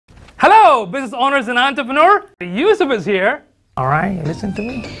Hello, business owners and entrepreneur. Yusuf is here. All right, listen to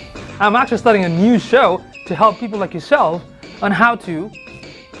me. I'm actually starting a new show to help people like yourself on how to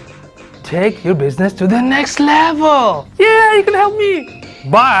take your business to the next level. Yeah, you can help me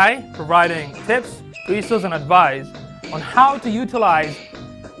by providing tips, resources, and advice on how to utilize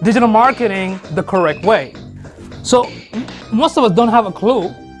digital marketing the correct way. So most of us don't have a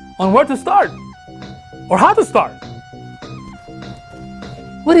clue on where to start or how to start.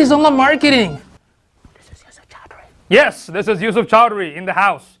 What is online marketing? This is Yusuf Chowdhury. Yes, this is Yusuf Chowdhury in the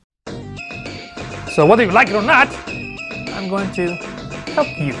house. So whether you like it or not, I'm going to help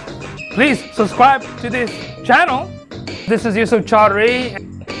you. Please subscribe to this channel. This is Yusuf Chowdhury.